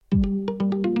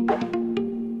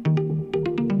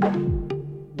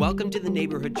Welcome to the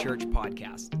Neighbourhood Church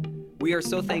podcast. We are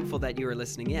so thankful that you are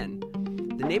listening in.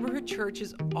 The Neighbourhood Church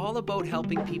is all about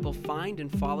helping people find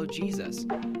and follow Jesus.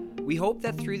 We hope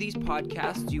that through these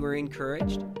podcasts you are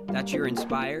encouraged, that you're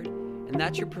inspired, and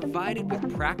that you're provided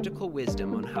with practical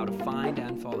wisdom on how to find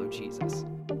and follow Jesus.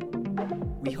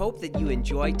 We hope that you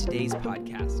enjoy today's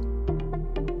podcast.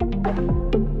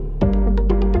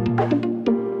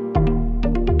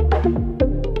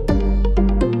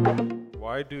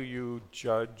 Why do you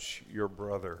judge your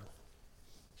brother?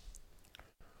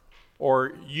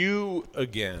 Or you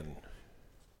again?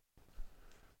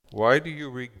 Why do you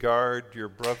regard your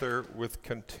brother with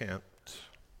contempt?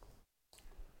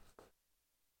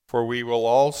 For we will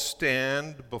all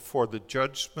stand before the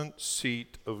judgment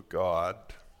seat of God.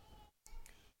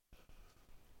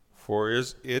 For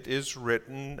it is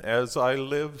written, "As I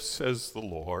live, says the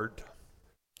Lord,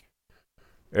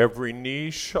 every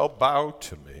knee shall bow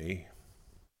to me,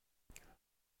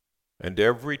 and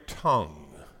every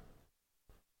tongue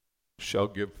shall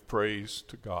give praise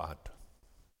to God."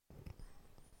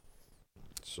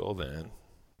 So then,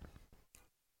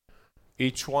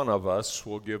 each one of us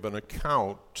will give an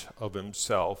account of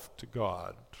himself to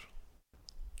God.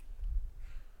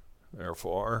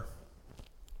 Therefore,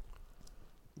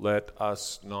 let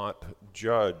us not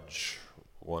judge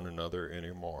one another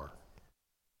anymore,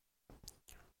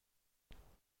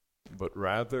 but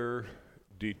rather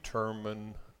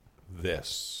determine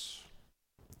this: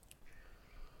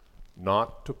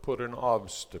 not to put an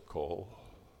obstacle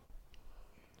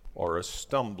or a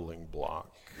stumbling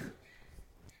block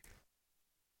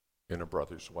in a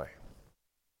brother's way.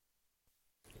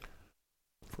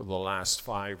 For the last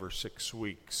 5 or 6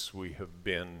 weeks, we have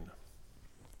been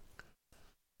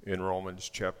in Romans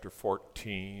chapter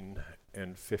 14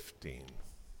 and 15.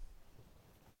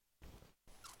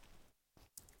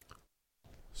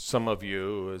 Some of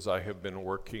you, as I have been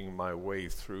working my way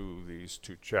through these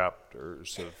 2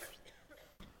 chapters, have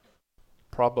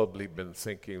probably been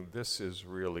thinking, this is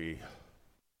really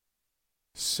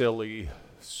silly,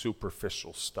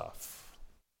 superficial stuff.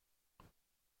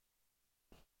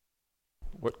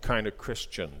 What kind of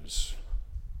Christians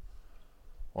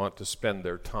want to spend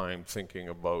their time thinking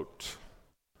about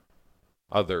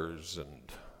others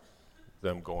and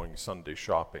them going Sunday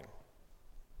shopping?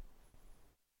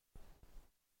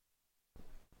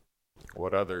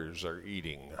 What others are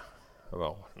eating?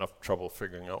 Well, enough trouble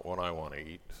figuring out what I want to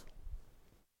eat.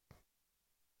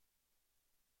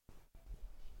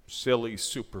 Silly,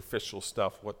 superficial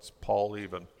stuff. What's Paul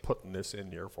even putting this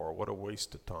in here for? What a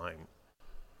waste of time.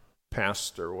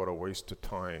 Pastor, what a waste of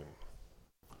time.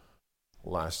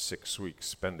 Last 6 weeks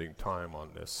spending time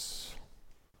on this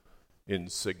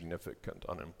insignificant,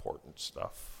 unimportant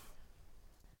stuff.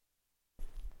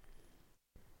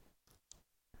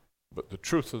 But the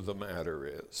truth of the matter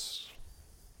is,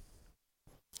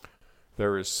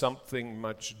 there is something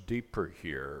much deeper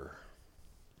here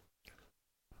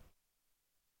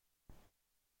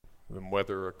than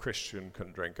whether a Christian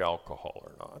can drink alcohol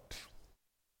or not.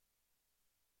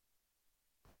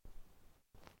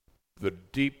 The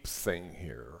deep thing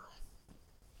here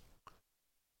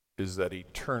is that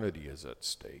eternity is at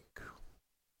stake.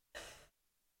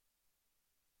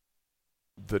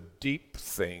 The deep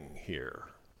thing here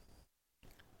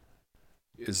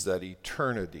is that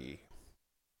eternity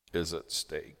is at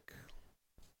stake.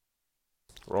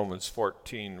 Romans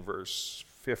 14, verse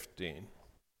 15.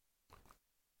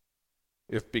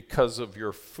 If because of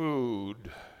your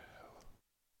food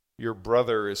your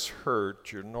brother is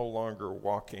hurt, you're no longer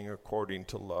walking according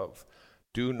to love.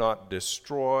 Do not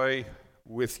destroy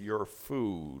with your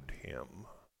food him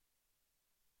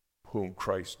whom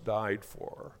Christ died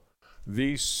for.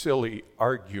 These silly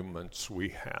arguments we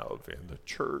have in the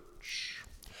church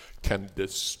can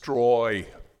destroy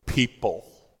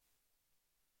people.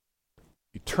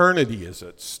 Eternity is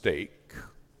at stake.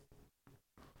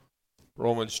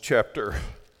 Romans chapter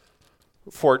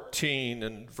 14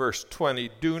 and verse 20,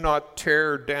 do not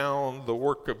tear down the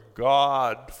work of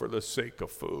God for the sake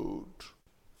of food.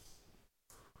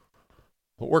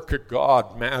 The work of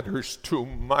God matters too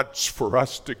much for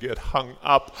us to get hung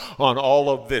up on all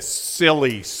of this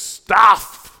silly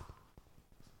stuff.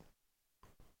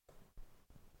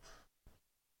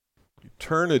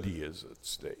 Eternity is at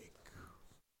stake.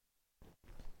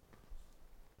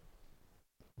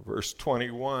 Verse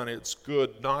 21, it's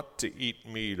good not to eat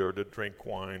meat or to drink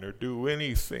wine or do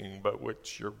anything by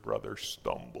which your brother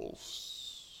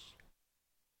stumbles.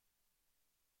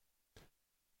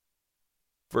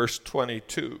 Verse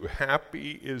 22,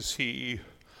 happy is he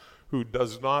who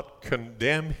does not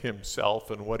condemn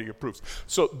himself in what he approves.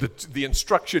 So the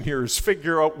instruction here is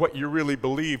figure out what you really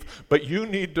believe, but you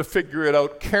need to figure it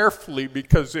out carefully,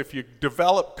 because if you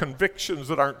develop convictions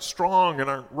that aren't strong and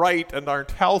aren't right and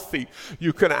aren't healthy,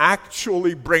 you can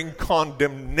actually bring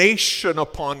condemnation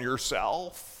upon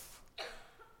yourself.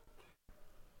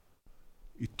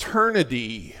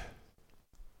 Eternity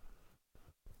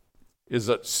is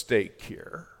at stake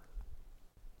here.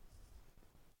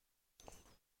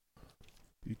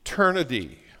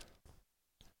 Eternity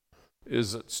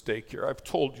is at stake here. I've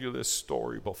told you this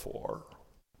story before.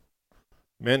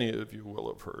 Many of you will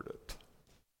have heard it.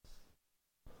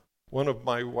 One of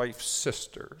my wife's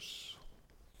sisters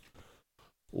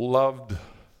loved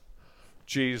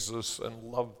Jesus and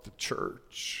loved the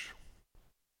church.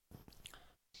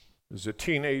 As a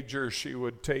teenager, she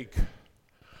would take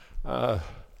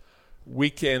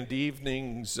weekend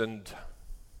evenings and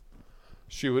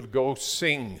she would go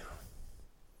sing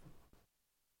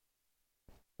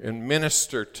and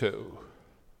minister to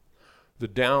the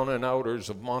down and outers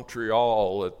of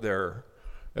Montreal at their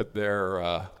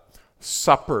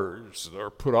suppers that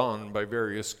are put on by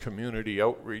various community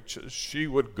outreaches. She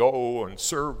would go and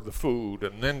serve the food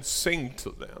and then sing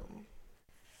to them.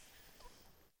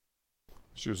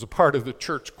 She was a part of the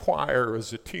church choir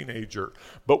as a teenager,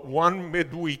 but one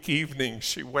midweek evening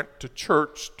she went to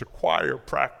church to choir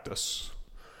practice.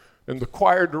 And the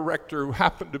choir director, who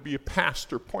happened to be a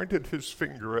pastor, pointed his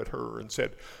finger at her and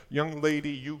said, "Young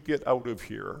lady, you get out of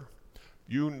here.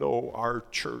 You know our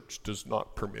church does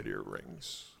not permit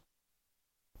earrings."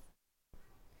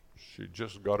 She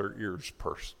just got her ears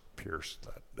pierced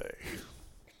that day.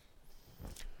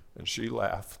 And she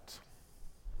left.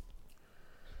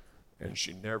 And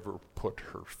she never put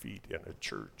her feet in a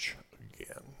church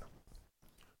again.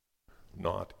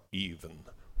 Not even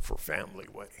for family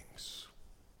weddings.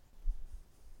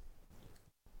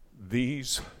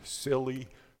 These silly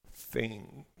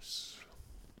things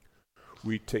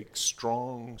we take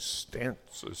strong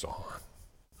stances on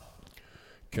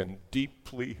can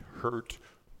deeply hurt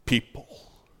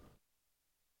people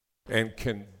and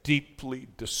can deeply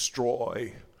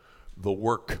destroy the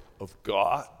work of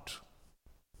God.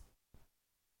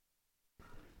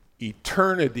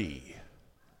 Eternity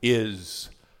is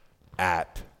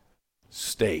at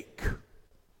stake.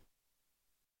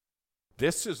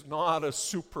 This is not a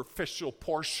superficial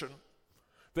portion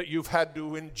that you've had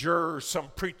to endure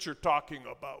some preacher talking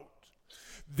about.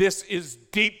 This is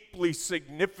deeply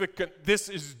significant. This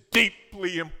is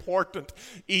deeply important.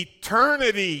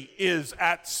 Eternity is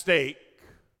at stake.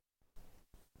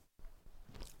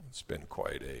 It's been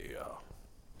quite a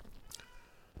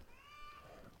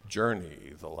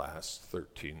journey the last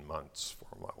 13 months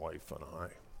for my wife and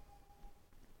I.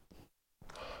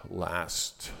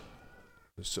 Last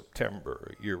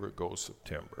September, a year ago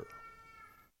September,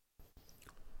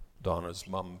 Donna's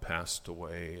mom passed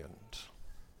away, and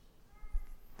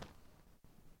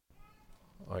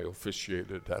I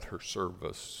officiated at her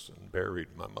service and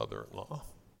buried my mother-in-law.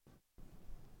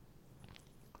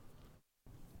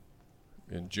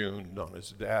 In June,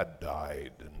 Donna's dad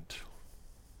died, and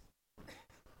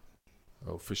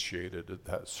I officiated at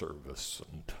that service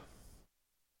and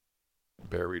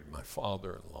buried my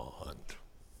father-in-law. And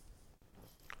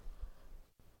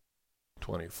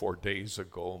 24 days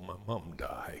ago, my mom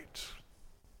died.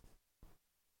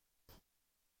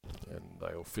 And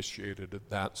I officiated at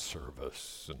that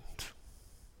service and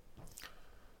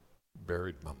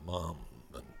buried my mom.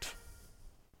 And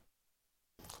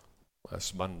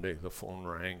last Monday, the phone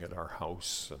rang at our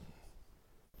house, and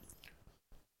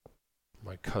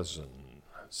my cousin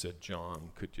said,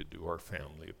 "John, could you do our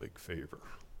family a big favor?"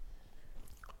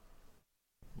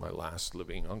 My last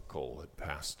living uncle had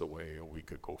passed away a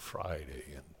week ago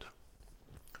Friday, and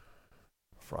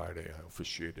Friday I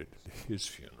officiated his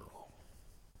funeral.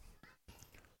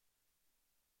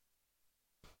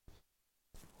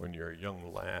 When you're a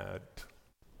young lad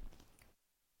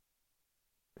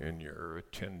and you're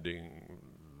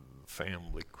attending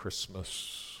family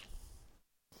Christmas,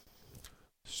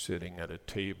 sitting at a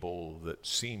table that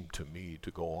seemed to me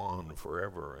to go on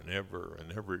forever and ever,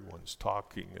 and everyone's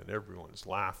talking and everyone's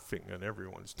laughing and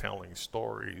everyone's telling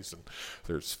stories, and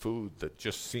there's food that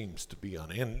just seems to be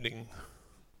unending.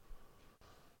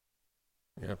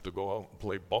 You have to go out and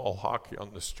play ball hockey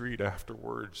on the street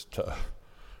afterwards to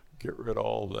get rid of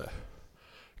all the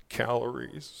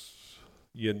calories.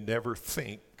 You never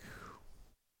think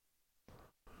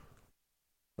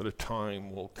that a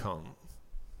time will come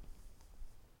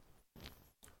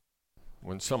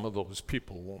when some of those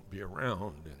people won't be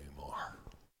around anymore.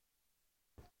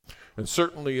 And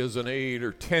certainly as an 8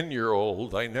 or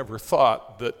 10-year-old, I never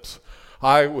thought that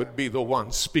I would be the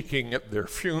one speaking at their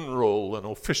funeral and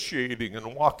officiating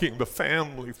and walking the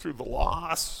family through the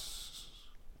loss.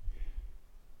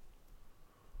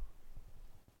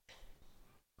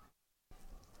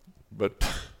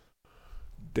 But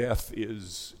death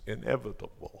is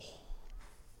inevitable.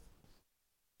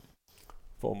 I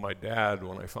phoned my dad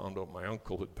when I found out my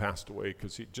uncle had passed away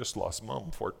because he'd just lost Mom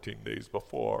 14 days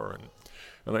before.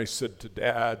 And I said to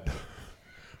Dad,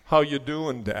 "How you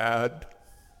doing, Dad?"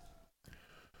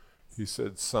 He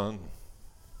said, "Son,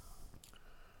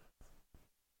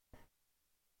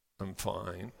 I'm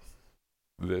fine.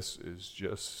 This is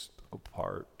just a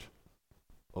part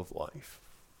of life."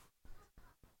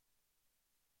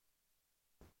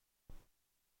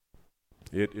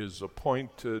 It is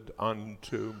appointed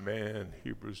unto man,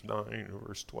 Hebrews 9,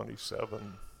 verse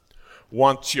 27.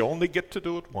 Once, you only get to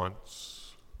do it once.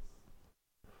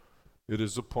 It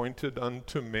is appointed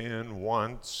unto man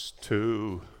once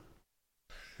to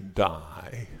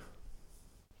die.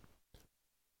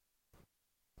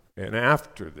 And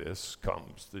after this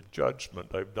comes the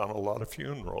judgment. I've done a lot of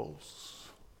funerals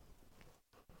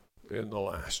in the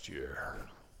last year.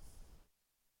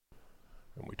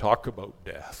 And we talk about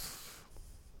death.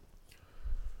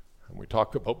 And we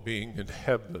talk about being in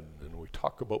heaven, and we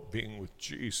talk about being with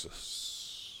Jesus.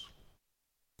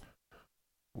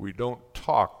 We don't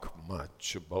talk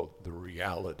much about the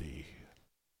reality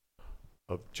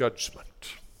of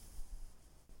judgment.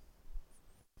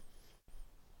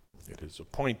 It is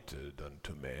appointed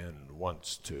unto man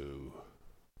once to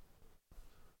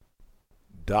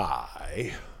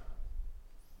die,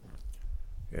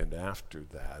 and after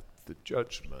that, the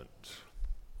judgment.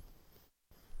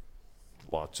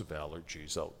 Lots of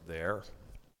allergies out there.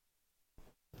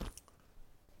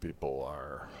 People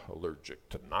are allergic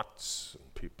to nuts,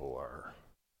 and people are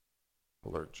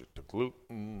allergic to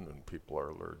gluten, and people are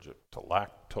allergic to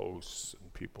lactose,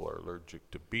 and people are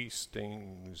allergic to bee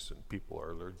stings, and people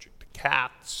are allergic to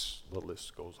cats. The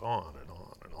list goes on and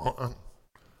on and on.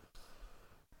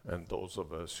 And those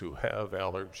of us who have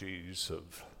allergies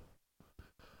have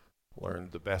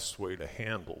learned the best way to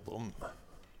handle them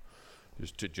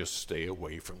is to just stay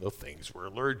away from the things we're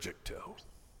allergic to.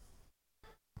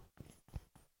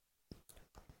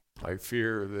 I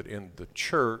fear that in the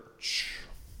church,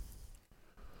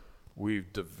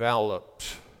 we've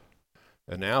developed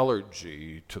an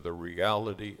allergy to the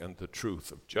reality and the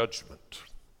truth of judgment.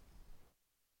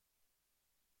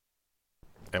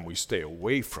 And we stay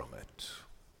away from it.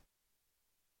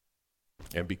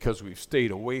 And because we've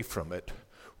stayed away from it,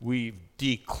 we've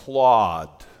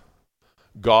declawed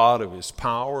God of his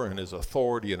power and his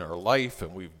authority in our life,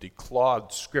 and we've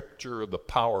declawed Scripture of the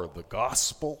power of the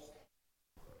gospel.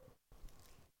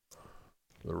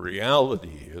 The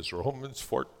reality is Romans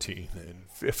 14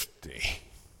 and 15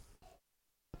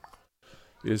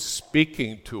 is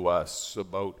speaking to us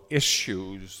about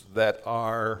issues that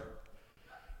are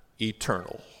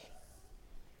eternal.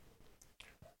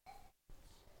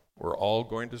 We're all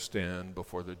going to stand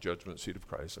before the judgment seat of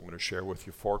Christ. I'm going to share with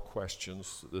you 4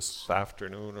 questions this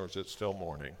afternoon, or is it still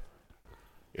morning?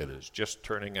 It is just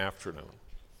turning afternoon.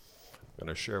 I'm going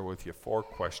to share with you 4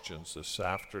 questions this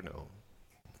afternoon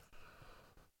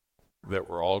that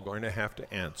we're all going to have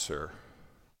to answer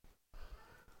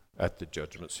at the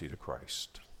judgment seat of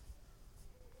Christ.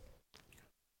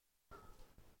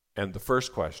 And the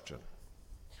first question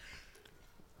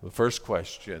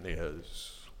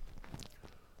is,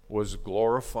 was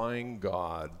glorifying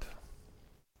God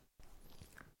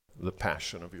the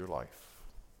passion of your life?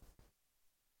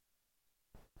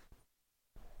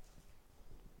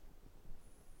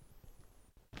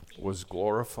 Was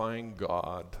glorifying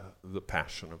God the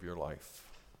passion of your life?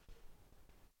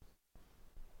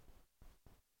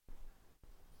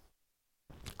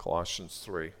 Colossians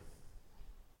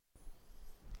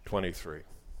 3:23.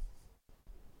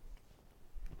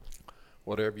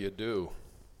 Whatever you do,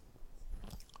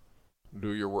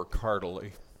 do your work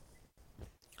heartily,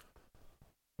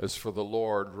 as for the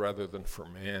Lord rather than for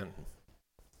man,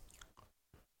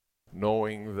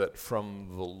 knowing that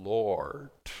from the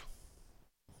Lord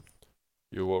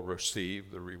you will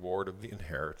receive the reward of the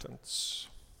inheritance.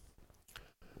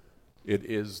 It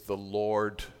is the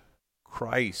Lord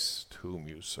Christ whom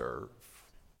you serve.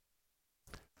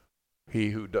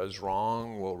 He who does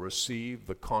wrong will receive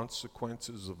the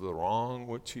consequences of the wrong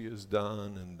which he has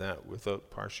done, and that without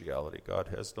partiality. God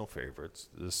has no favorites.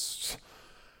 This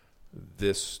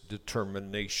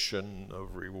determination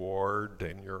of reward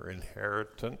and your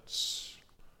inheritance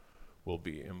will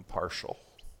be impartial.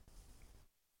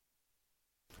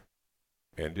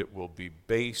 And it will be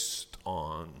based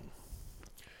on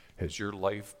Has your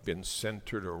life been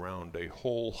centered around a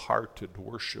wholehearted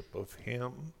worship of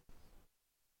Him?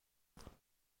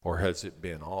 Or has it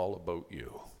been all about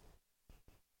you?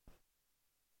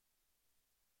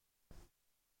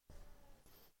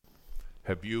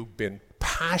 Have you been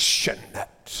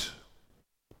passionate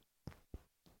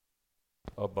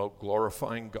about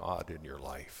glorifying God in your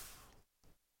life?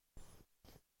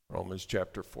 Romans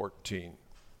chapter 14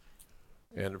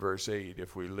 and verse 8,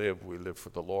 if we live for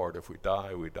the Lord. If we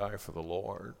die for the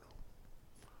Lord.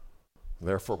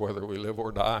 Therefore, whether we live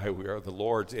or die, we are the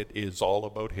Lord's. It is all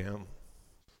about Him.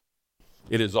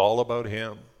 It is all about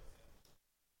Him.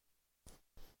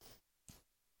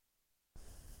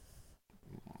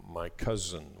 My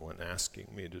cousin, when asking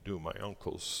me to do my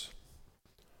uncle's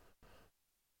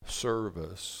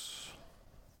service,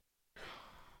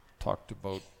 talked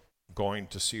about going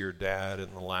to see her dad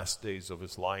in the last days of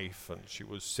his life, and she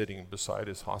was sitting beside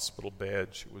his hospital bed.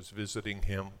 She was visiting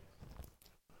him.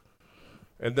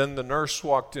 And then the nurse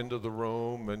walked into the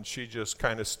room, and she just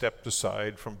kind of stepped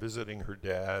aside from visiting her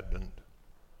dad and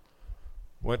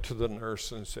went to the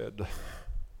nurse and said,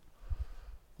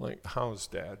 how's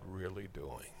Dad really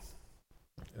doing?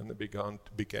 And they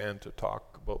began to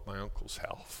talk about my uncle's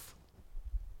health.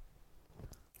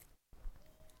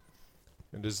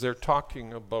 And as they're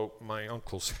talking about my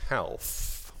uncle's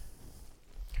health,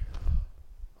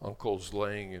 Uncle's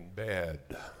laying in bed.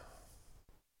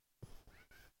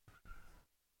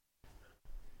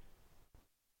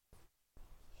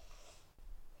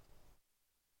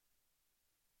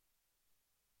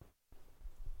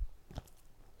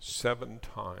 Seven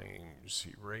times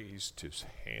he raised his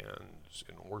hands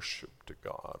in worship to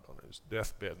God on his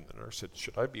deathbed. And the nurse said,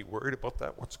 should I be worried about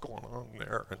that? What's going on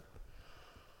there? And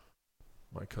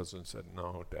my cousin said,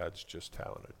 no, Dad's just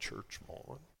having a church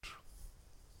moment.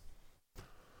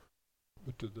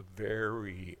 But to the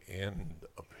very end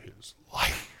of his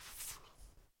life,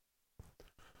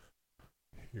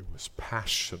 he was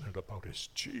passionate about his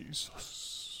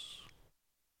Jesus,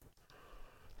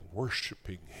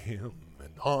 worshiping Him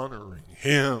and honoring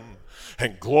Him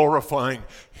and glorifying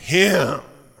Him.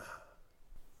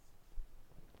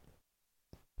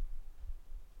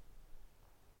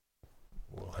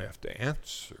 We'll have to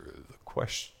answer the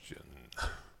question,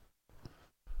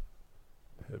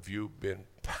 have you been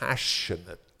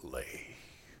passionately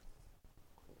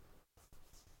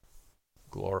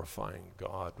glorifying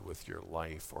God with your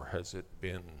life, or has it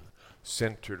been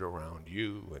centered around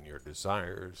you and your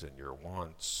desires and your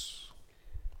wants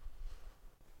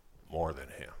more than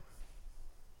Him?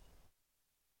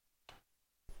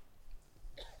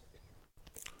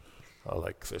 I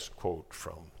like this quote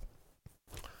from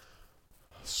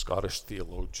a Scottish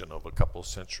theologian of a couple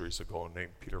centuries ago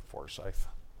named Peter Forsyth.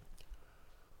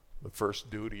 The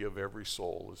first duty of every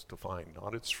soul is to find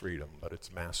not its freedom, but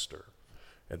its master.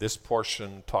 And this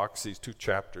portion talks, these two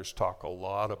chapters talk a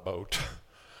lot about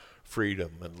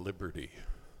freedom and liberty.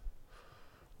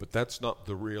 But that's not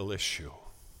the real issue.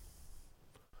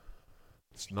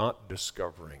 It's not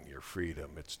discovering your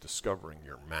freedom, it's discovering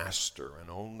your master. And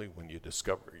only when you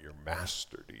discover your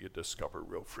master do you discover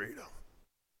real freedom.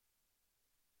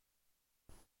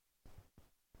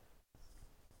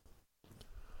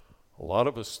 A lot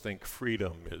of us think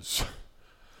freedom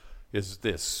is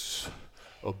this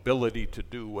ability to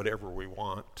do whatever we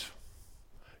want.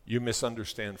 You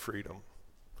misunderstand freedom.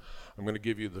 I'm going to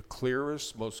give you the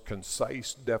clearest, most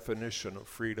concise definition of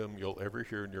freedom you'll ever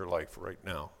hear in your life right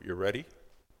now. You ready?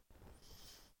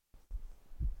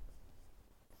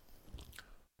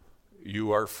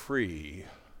 You are free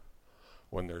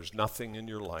when there's nothing in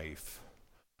your life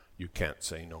you can't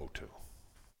say no to.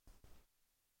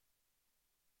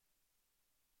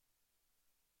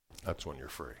 That's when you're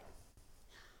free.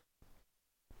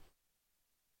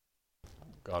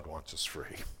 God wants us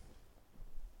free.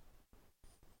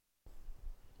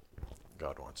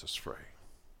 God wants us free.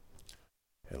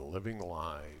 And living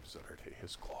lives that are to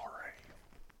His glory,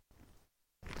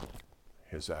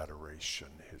 His adoration,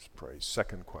 His praise.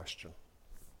 Second question.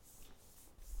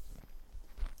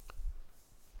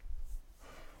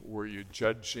 Were you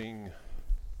judging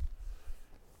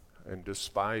and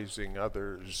despising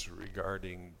others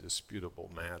regarding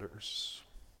disputable matters?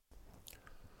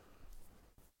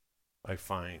 I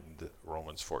find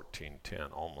Romans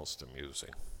 14:10 almost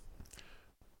amusing.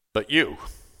 But you,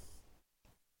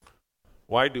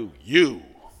 why do you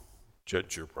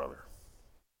judge your brother?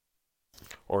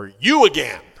 Or you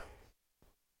again,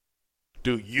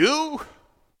 do you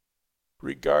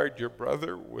regard your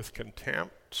brother with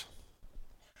contempt?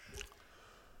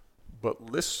 But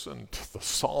listen to the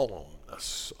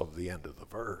solemnness of the end of the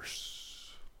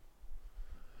verse.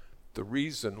 The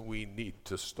reason we need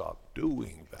to stop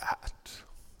doing that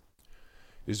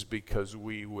is because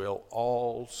we will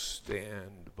all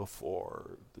stand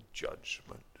before the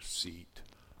judgment seat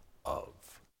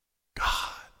of God.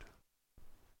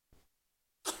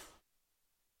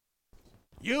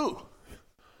 You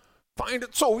find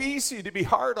it so easy to be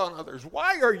hard on others.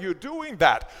 Why are you doing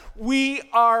that? We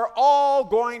are all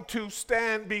going to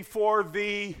stand before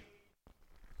the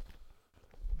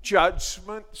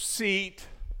judgment seat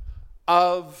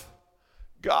of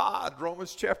God.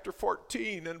 Romans chapter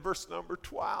 14 and verse number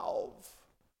 12.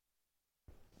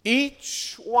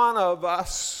 Each one of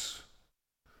us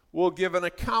will give an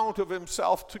account of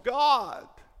himself to God.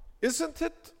 Isn't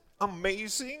it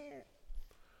amazing?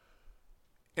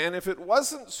 And if it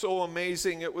wasn't so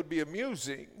amazing, it would be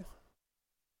amusing.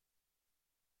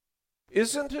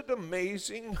 Isn't it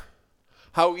amazing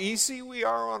how easy we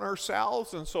are on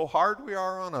ourselves and so hard we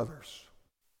are on others?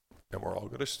 And we're all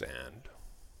going to stand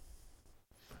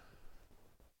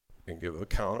and give an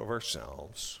account of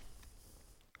ourselves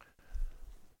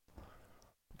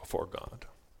before God.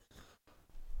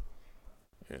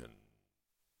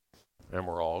 And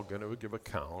we're all going to give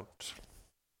account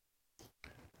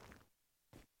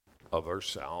of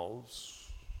ourselves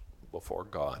before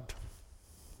God.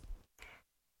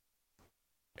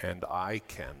 And I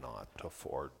cannot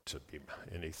afford to be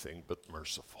anything but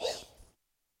merciful,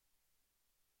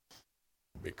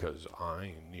 because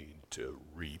I need to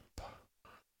reap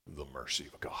the mercy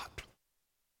of God.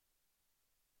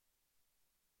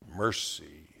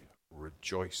 Mercy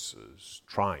rejoices,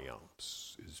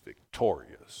 triumphs, is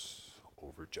victorious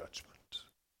over judgment.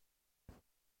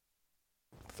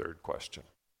 Third question.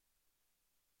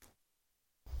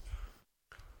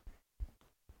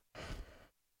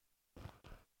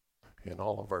 In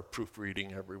all of our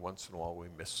proofreading, every once in a while we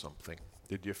miss something.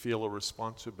 Did you feel a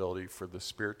responsibility for the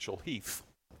spiritual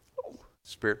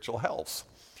spiritual health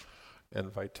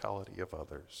and vitality of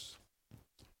others?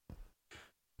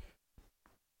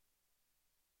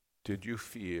 Did you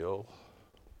feel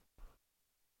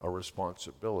a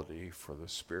responsibility for the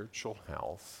spiritual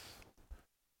health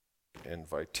and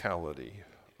vitality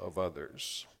of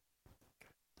others?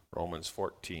 Romans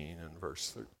 14 and verse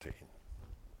 13.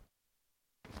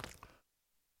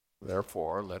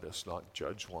 Therefore, let us not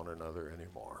judge one another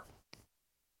anymore,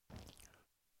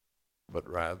 but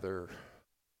rather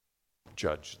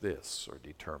judge this or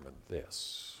determine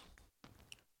this,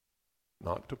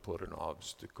 not to put an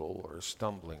obstacle or a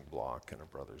stumbling block in a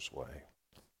brother's way.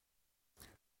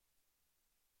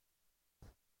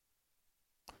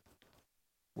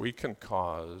 We can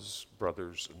cause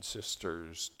brothers and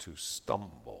sisters to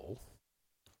stumble,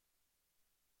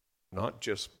 not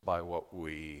just by what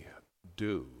we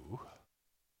do,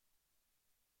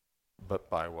 but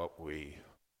by what we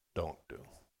don't do.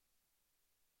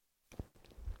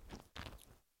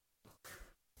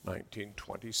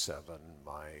 1927,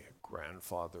 my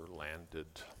grandfather landed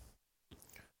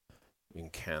in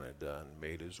Canada and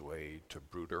made his way to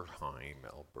Bruderheim,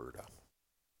 Alberta,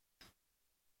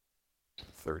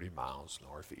 30 miles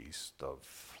northeast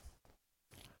of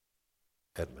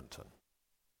Edmonton.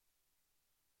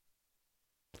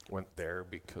 Went there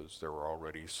because there were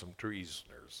already some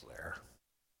treasoners there.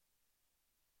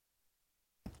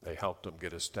 They helped him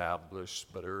get established,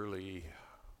 but early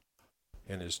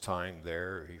in his time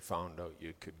there, he found out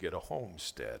you could get a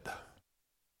homestead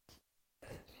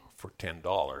for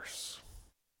 $10.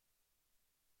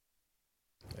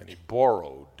 And he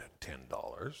borrowed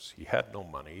 $10. He had no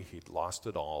money. He'd lost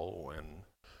it all when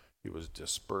he was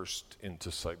dispersed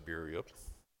into Siberia.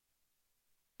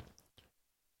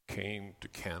 Came to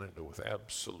Canada with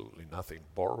absolutely nothing,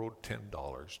 borrowed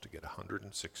 $10 to get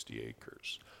 160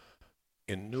 acres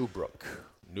in Newbrook.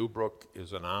 Newbrook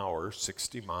is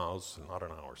 60 miles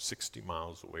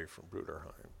away from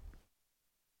Bruderheim.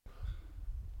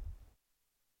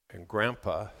 And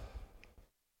Grandpa,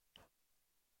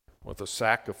 with a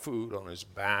sack of food on his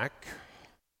back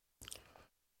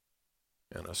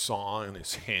and a saw in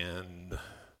his hand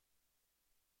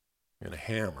and a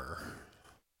hammer,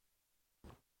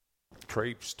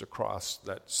 traipsed across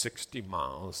that 60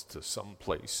 miles to some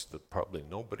place that probably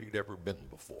nobody had ever been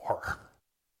before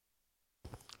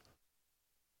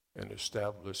and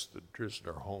established the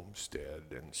Drisner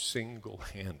homestead and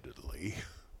single-handedly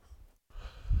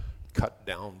cut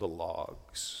down the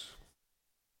logs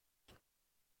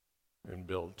and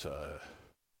built a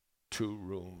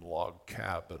 2-room log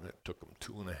cabin. It took him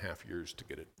 2.5 years to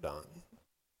get it done.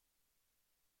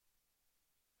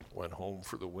 Went home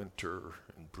for the winter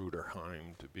in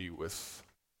Bruderheim to be with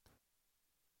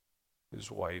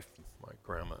his wife, my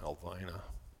grandma Elvina.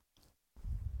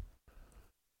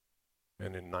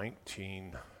 And in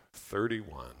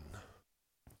 1931,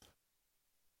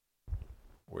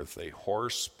 with a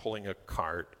horse pulling a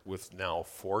cart with now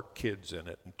 4 kids in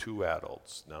it and 2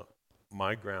 adults. Now,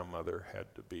 my grandmother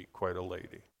had to be quite a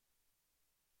lady.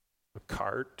 The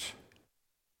cart,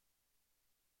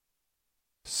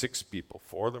 6 people,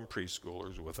 4 of them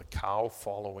preschoolers, with a cow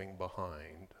following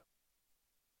behind,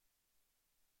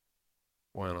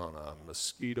 went on a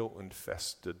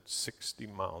mosquito-infested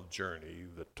 60-mile journey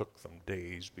that took them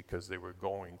days because they were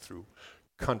going through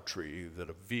country that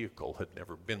a vehicle had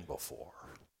never been before.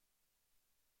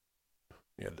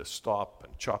 You had to stop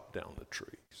and chop down the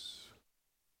trees.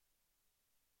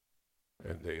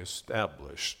 And they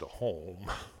established a home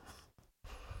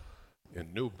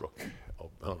in Newbrook,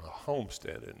 on a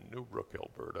homestead in Newbrook,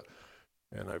 Alberta.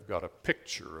 And I've got a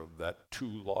picture of that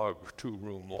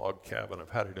 2-room log cabin.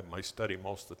 I've had it in my study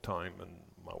most of the time, and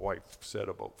my wife said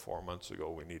about 4 months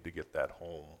ago, we need to get that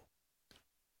home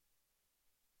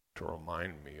to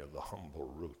remind me of the humble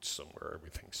roots and where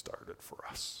everything started for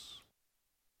us.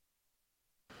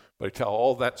 But I tell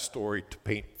all that story to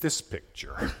paint this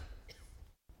picture.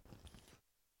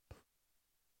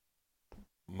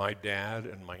 My dad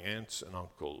and my aunts and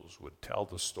uncles would tell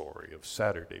the story of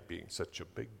Saturday being such a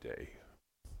big day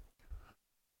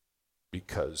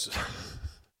because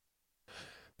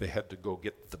they had to go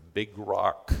get the big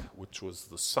rock, which was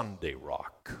the Sunday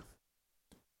rock.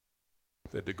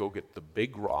 They had to go get the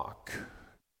big rock,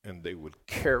 and they would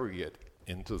carry it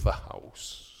into the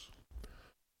house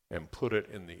and put it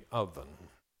in the oven,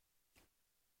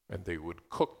 and they would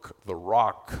cook the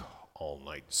rock all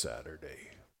night Saturday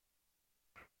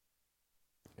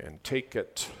and take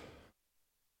it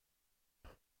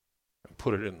and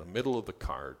put it in the middle of the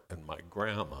cart, and my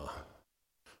grandma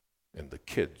and the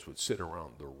kids would sit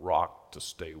around the rock to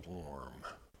stay warm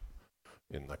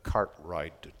in the cart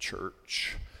ride to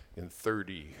church in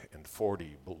 30 and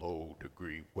 40 below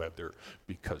degree weather,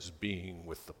 because being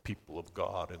with the people of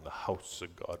God in the house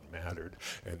of God mattered.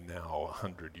 And now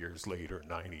 100 years later,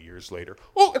 90 years later,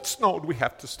 oh, it snowed, we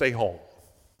have to stay home.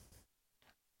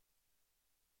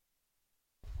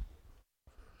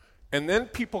 And then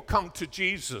people come to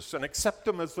Jesus and accept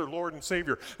him as their Lord and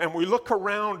Savior. And we look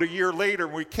around a year later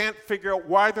and we can't figure out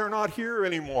why they're not here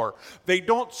anymore. They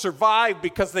don't survive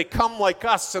because they come like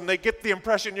us, and they get the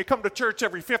impression you come to church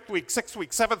every 5th week, 6th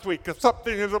week, 7th week. If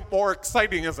something isn't more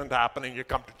exciting isn't happening, you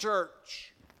come to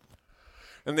church.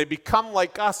 And they become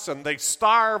like us, and they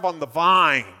starve on the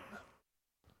vine.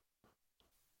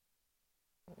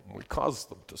 We cause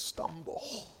them to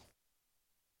stumble.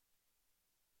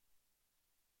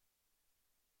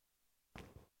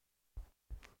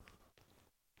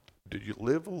 Did you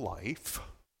live a life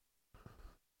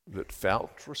that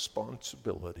felt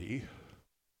responsibility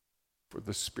for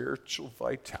the spiritual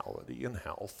vitality and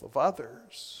health of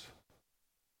others?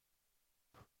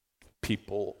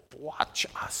 People watch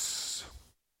us.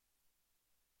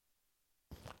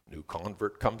 New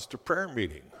convert comes to prayer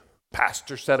meeting.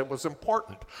 Pastor said it was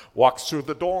important. Walks through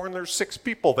the door and there's 6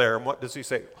 people there. And what does he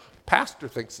say? Pastor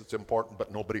thinks it's important,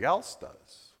 but nobody else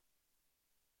does.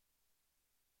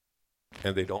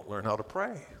 And they don't learn how to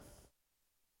pray.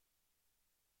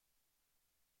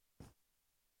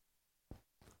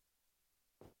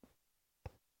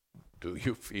 Do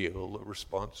you feel a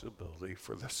responsibility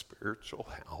for the spiritual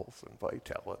health and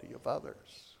vitality of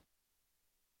others?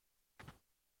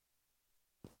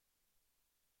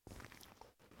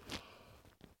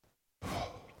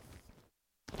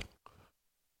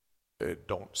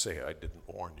 Don't say I didn't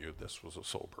warn you. This was a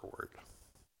sober word.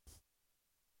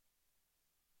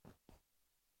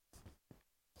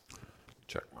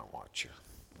 Check my watch here.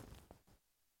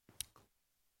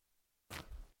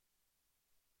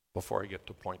 Before I get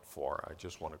to point 4, I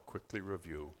just want to quickly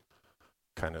review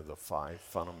kind of the 5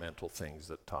 fundamental things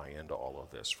that tie into all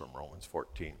of this from Romans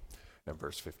 14 and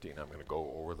verse 15. I'm going to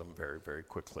go over them very, very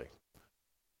quickly.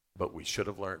 But we should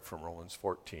have learned from Romans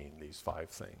 14 these 5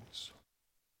 things.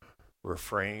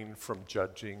 Refrain from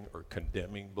judging or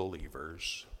condemning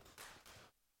believers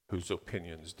whose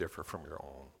opinions differ from your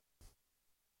own.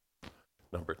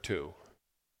 Number 2,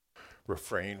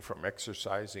 refrain from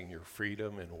exercising your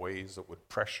freedom in ways that would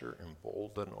pressure,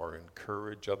 embolden, or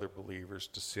encourage other believers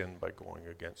to sin by going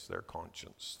against their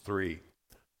conscience. 3,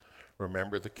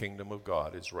 remember the kingdom of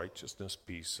God is righteousness,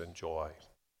 peace, and joy.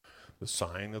 The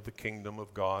sign of the kingdom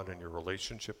of God and your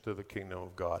relationship to the kingdom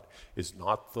of God is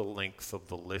not the length of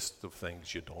the list of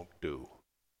things you don't do.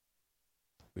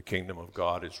 The kingdom of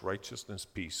God is righteousness,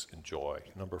 peace, and joy.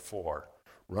 Number 4,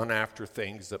 run after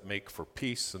things that make for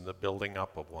peace and the building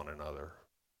up of one another.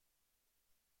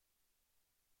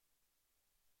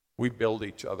 We build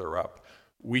each other up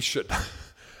we should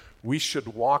we should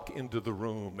walk into the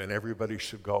room and everybody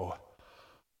should go,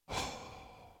 oh,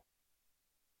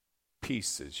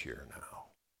 peace is here now.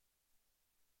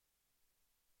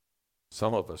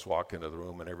 Some of us walk into the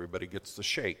room and everybody gets the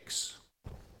shakes.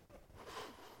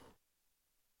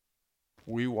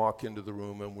 We walk into the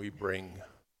room and we bring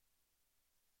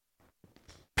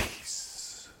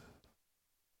peace.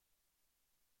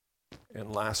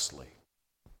 And lastly,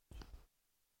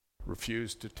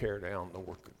 refuse to tear down the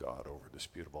work of God over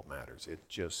disputable matters. It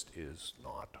just is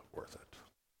not worth it.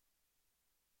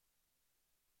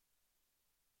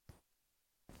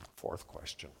 Fourth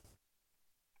question.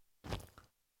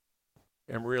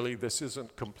 And really, this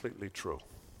isn't completely true.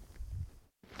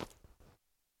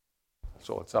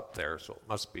 So it's up there, so it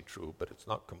must be true, but it's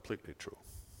not completely true.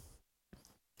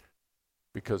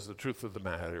 Because the truth of the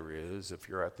matter is, if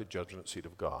you're at the judgment seat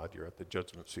of God, you're at the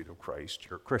judgment seat of Christ,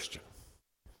 you're a Christian.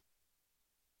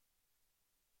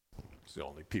 It's the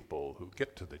only people who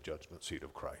get to the judgment seat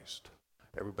of Christ.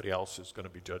 Everybody else is going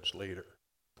to be judged later.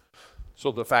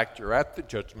 So the fact you're at the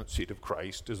judgment seat of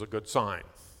Christ is a good sign.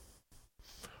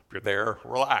 If you're there,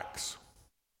 relax.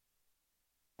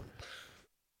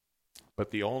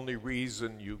 But the only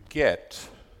reason you get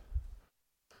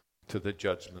to the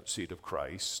judgment seat of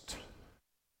Christ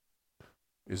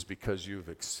is because you've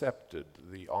accepted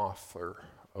the offer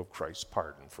of Christ's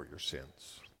pardon for your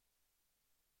sins.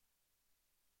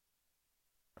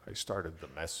 I started the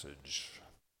message,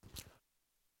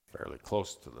 fairly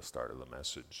close to the start of the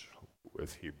message,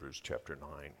 with Hebrews chapter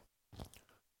 9.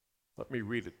 Let me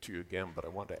read it to you again, but I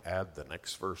want to add the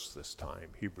next verse this time,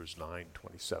 Hebrews 9,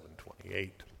 27,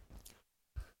 28.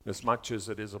 As much as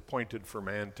it is appointed for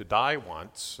man to die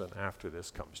once, and after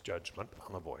this comes judgment,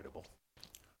 unavoidable.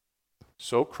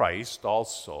 So Christ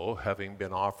also, having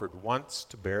been offered once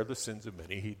to bear the sins of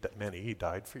many, he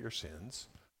died for your sins,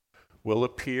 will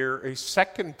appear a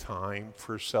second time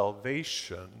for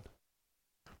salvation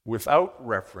without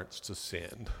reference to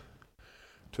sin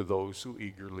to those who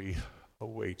eagerly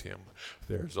await him.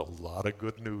 There's a lot of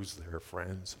good news there,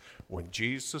 friends. When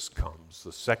Jesus comes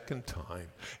the second time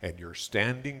and you're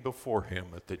standing before him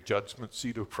at the judgment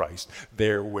seat of Christ,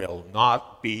 there will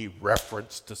not be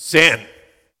reference to sin.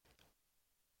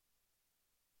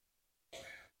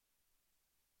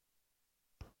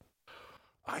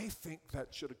 I think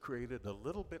that should have created a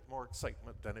little bit more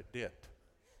excitement than it did.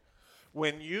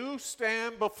 When you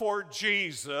stand before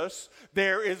Jesus,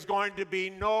 there is going to be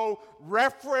no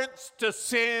reference to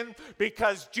sin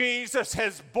because Jesus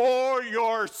has bore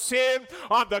your sin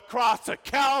on the cross of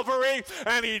Calvary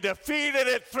and he defeated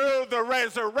it through the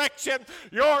resurrection.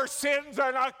 Your sins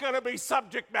are not going to be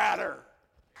subject matter.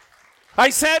 I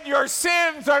said your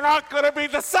sins are not going to be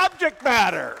the subject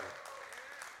matter.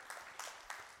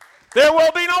 There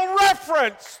will be no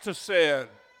reference to sin.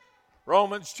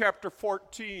 Romans chapter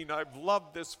 14, I've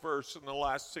loved this verse in the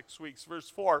last 6 weeks. Verse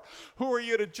 4, who are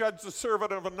you to judge the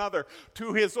servant of another?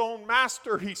 To his own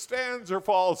master he stands or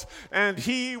falls, and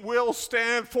he will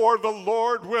stand, for the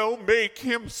Lord will make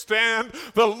him stand.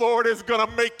 The Lord is going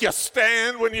to make you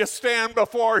stand when you stand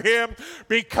before him,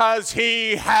 because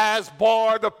he has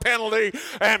bore the penalty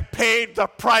and paid the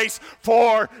price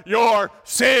for your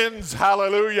sins.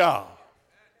 Hallelujah.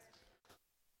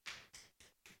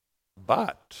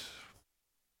 But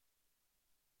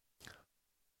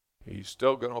he's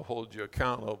still going to hold you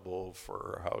accountable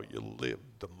for how you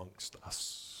lived amongst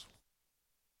us.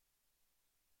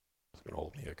 He's going to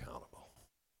hold me accountable.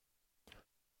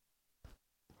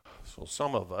 So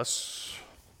some of us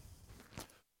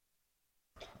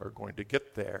are going to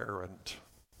get there, and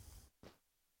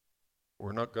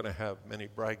we're not going to have many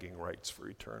bragging rights for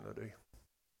eternity.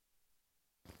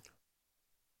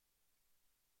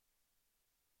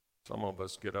 Some of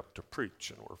us get up to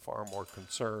preach, and we're far more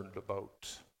concerned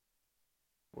about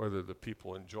whether the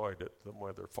people enjoyed it than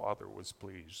whether Father was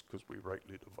pleased, because we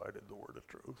rightly divided the word of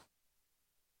truth.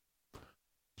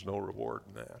 There's no reward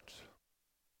in that.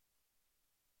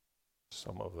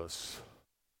 Some of us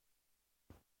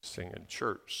sing in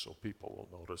church so people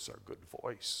will notice our good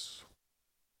voice.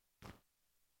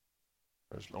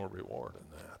 There's no reward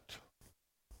in that.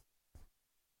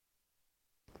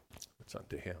 It's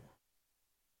unto him.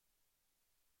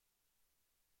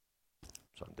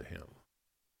 It's unto him.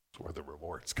 It's where the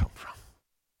rewards come from.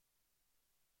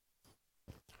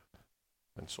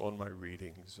 And so in my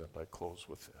readings, and I close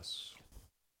with this,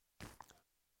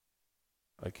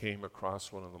 I came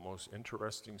across one of the most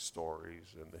interesting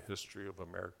stories in the history of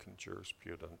American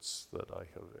jurisprudence that I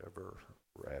have ever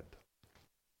read.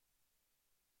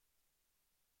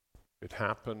 It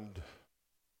happened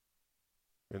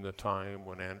in the time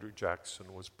when Andrew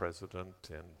Jackson was president,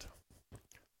 and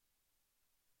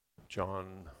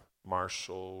John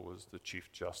Marshall was the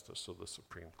Chief Justice of the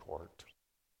Supreme Court.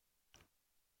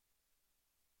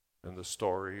 And the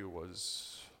story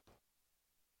was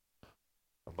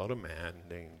about a man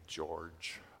named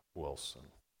George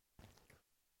Wilson.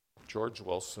 George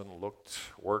Wilson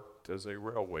worked as a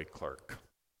railway clerk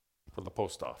for the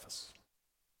post office.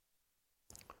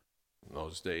 In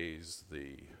those days,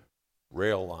 the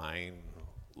rail line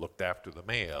looked after the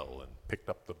mail and picked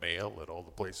up the mail at all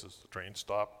the places the train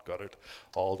stopped, got it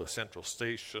all to Central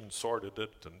Station, sorted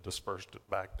it, and dispersed it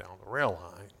back down the rail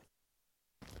line.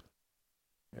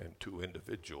 And two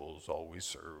individuals always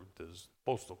served as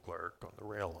postal clerk on the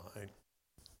rail line.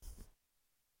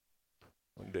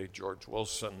 One day, George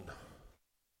Wilson,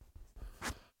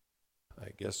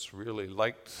 I guess, really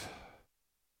liked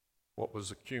what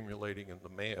was accumulating in the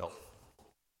mail.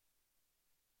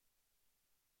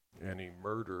 And he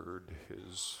murdered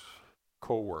his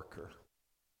co-worker.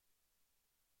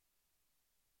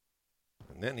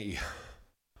 And then he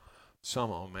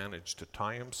somehow managed to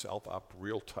tie himself up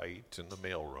real tight in the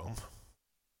mailroom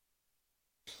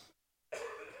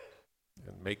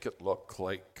and make it look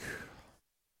like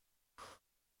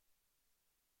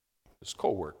his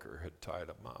co-worker had tied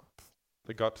him up.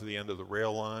 They got to the end of the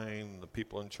rail line. The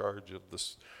people in charge of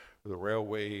the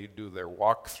railway do their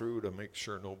walkthrough to make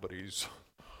sure nobody's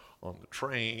on the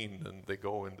train, and they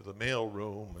go into the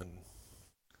mailroom, and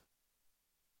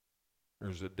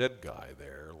there's a dead guy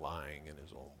there lying in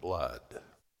his own blood.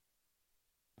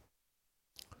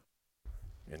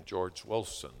 And George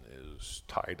Wilson is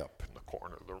tied up in the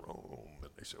corner of the room,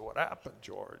 and they say, "What happened,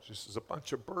 George?" He says, "A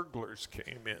bunch of burglars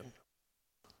came in,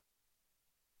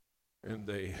 and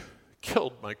they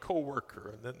killed my coworker,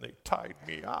 and then they tied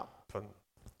me up and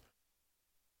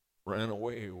ran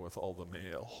away with all the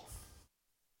mail."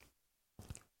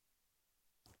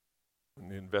 And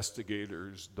the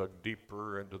investigators dug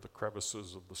deeper into the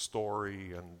crevices of the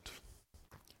story, and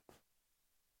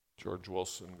George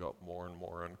Wilson got more and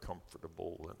more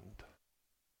uncomfortable and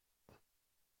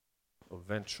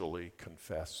eventually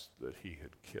confessed that he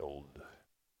had killed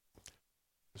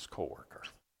his coworker.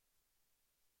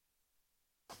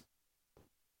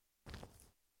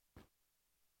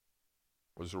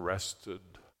 Was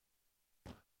arrested,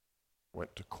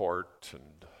 went to court,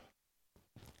 and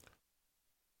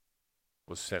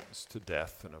was sentenced to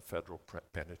death in a federal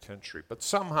penitentiary. But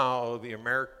somehow the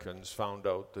Americans found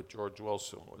out that George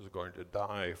Wilson was going to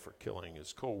die for killing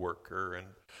his co-worker,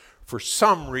 and for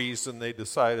some reason they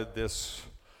decided this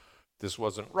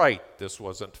wasn't right, this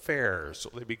wasn't fair. So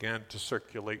they began to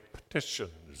circulate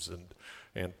petitions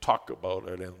and talk about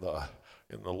it in the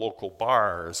local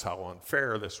bars, how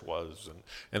unfair this was.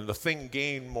 And the thing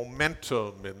gained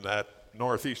momentum in that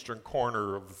northeastern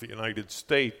corner of the United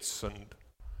States, and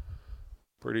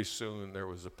pretty soon there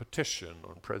was a petition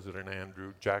on President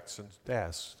Andrew Jackson's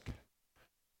desk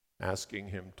asking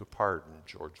him to pardon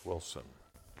George Wilson.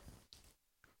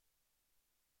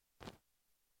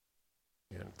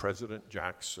 And President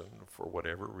Jackson, for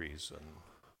whatever reason,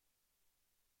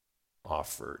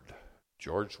 offered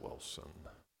George Wilson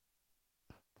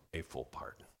a full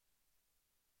pardon.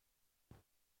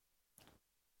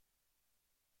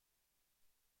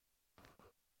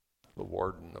 The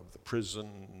warden of the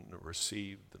prison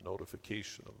received the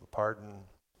notification of the pardon,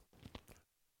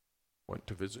 went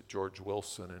to visit George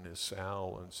Wilson in his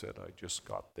cell and said, "I just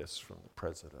got this from the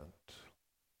president.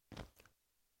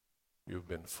 You've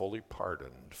been fully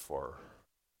pardoned for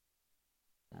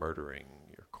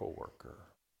murdering your coworker."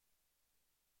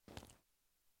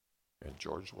 And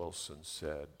George Wilson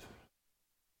said,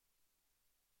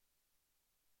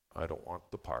 "I don't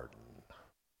want the pardon.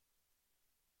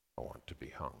 I want to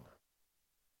be hung."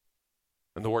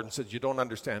 And the warden said, "You don't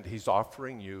understand. He's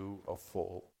offering you a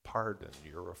full pardon.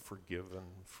 You're a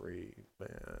forgiven, free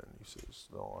man." He says,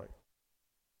 "No,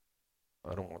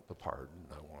 I don't want the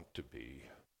pardon. I want to be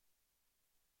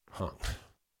hung."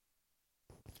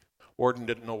 Warden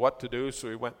didn't know what to do, so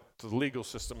he went to the legal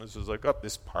system and says, "I got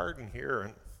this pardon here,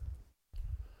 and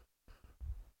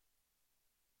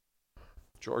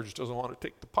George doesn't want to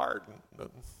take the pardon."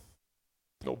 And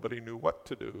nobody knew what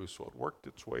to do, so it worked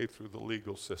its way through the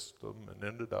legal system and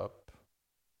ended up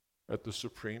at the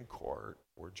Supreme Court,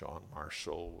 where John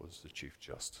Marshall was the Chief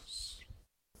Justice.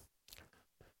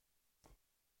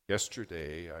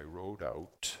 Yesterday, I wrote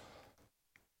out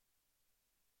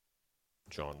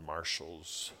John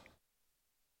Marshall's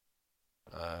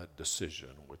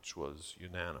decision, which was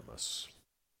unanimous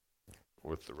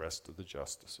with the rest of the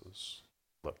justices.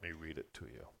 Let me read it to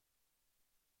you.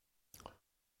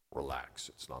 Relax,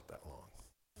 it's not that long.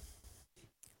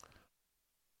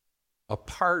 A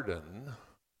pardon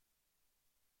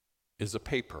is a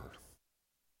paper,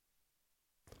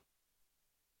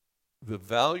 the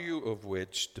value of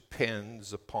which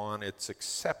depends upon its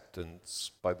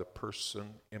acceptance by the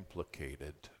person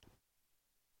implicated.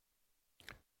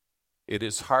 It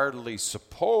is hardly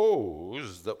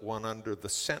supposed that one under the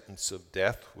sentence of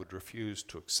death would refuse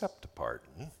to accept a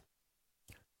pardon.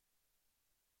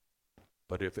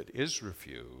 But if it is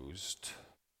refused,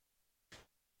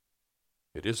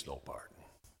 it is no pardon.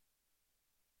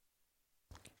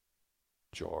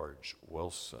 George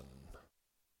Wilson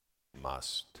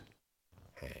must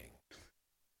hang.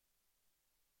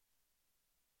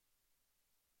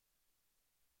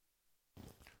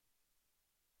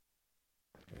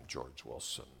 And George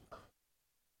Wilson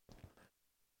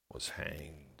was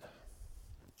hanged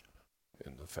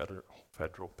in the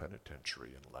federal penitentiary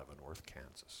in Leavenworth,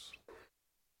 Kansas.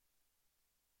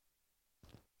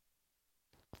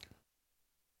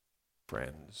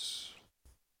 Friends,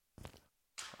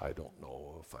 I don't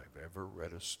know if I've ever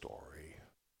read a story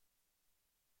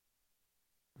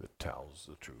that tells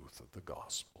the truth of the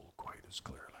gospel quite as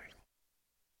clearly.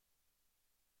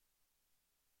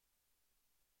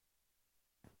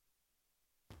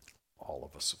 All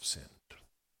of us have sinned.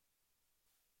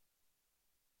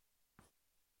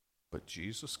 But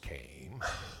Jesus came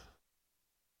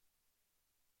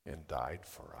and died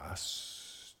for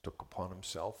us, took upon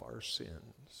himself our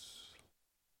sins,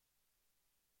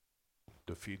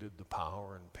 defeated the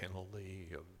power and penalty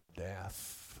of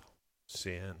death,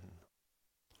 sin,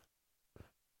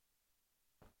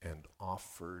 and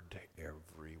offered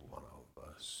every one of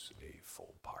us a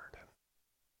full pardon.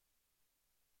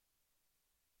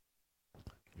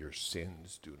 Your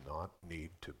sins do not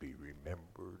need to be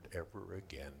remembered ever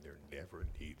again. There never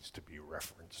needs to be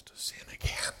reference to sin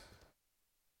again.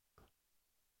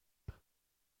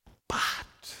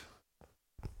 But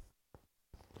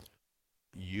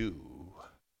you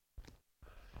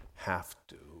have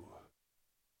to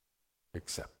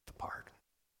accept the pardon.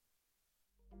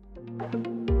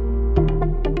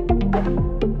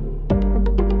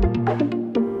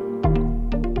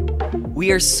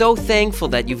 We are so thankful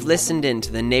that you've listened in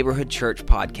to the Neighborhood Church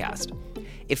podcast.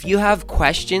 If you have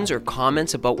questions or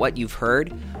comments about what you've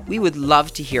heard, we would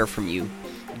love to hear from you.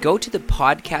 Go to the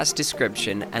podcast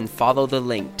description and follow the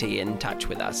link to get in touch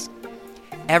with us.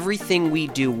 Everything we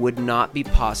do would not be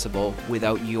possible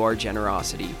without your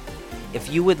generosity.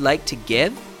 If you would like to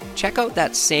give, check out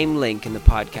that same link in the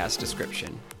podcast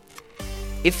description.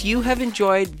 If you have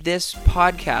enjoyed this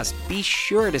podcast, be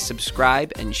sure to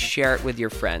subscribe and share it with your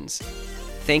friends.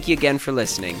 Thank you again for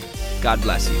listening. God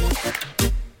bless you.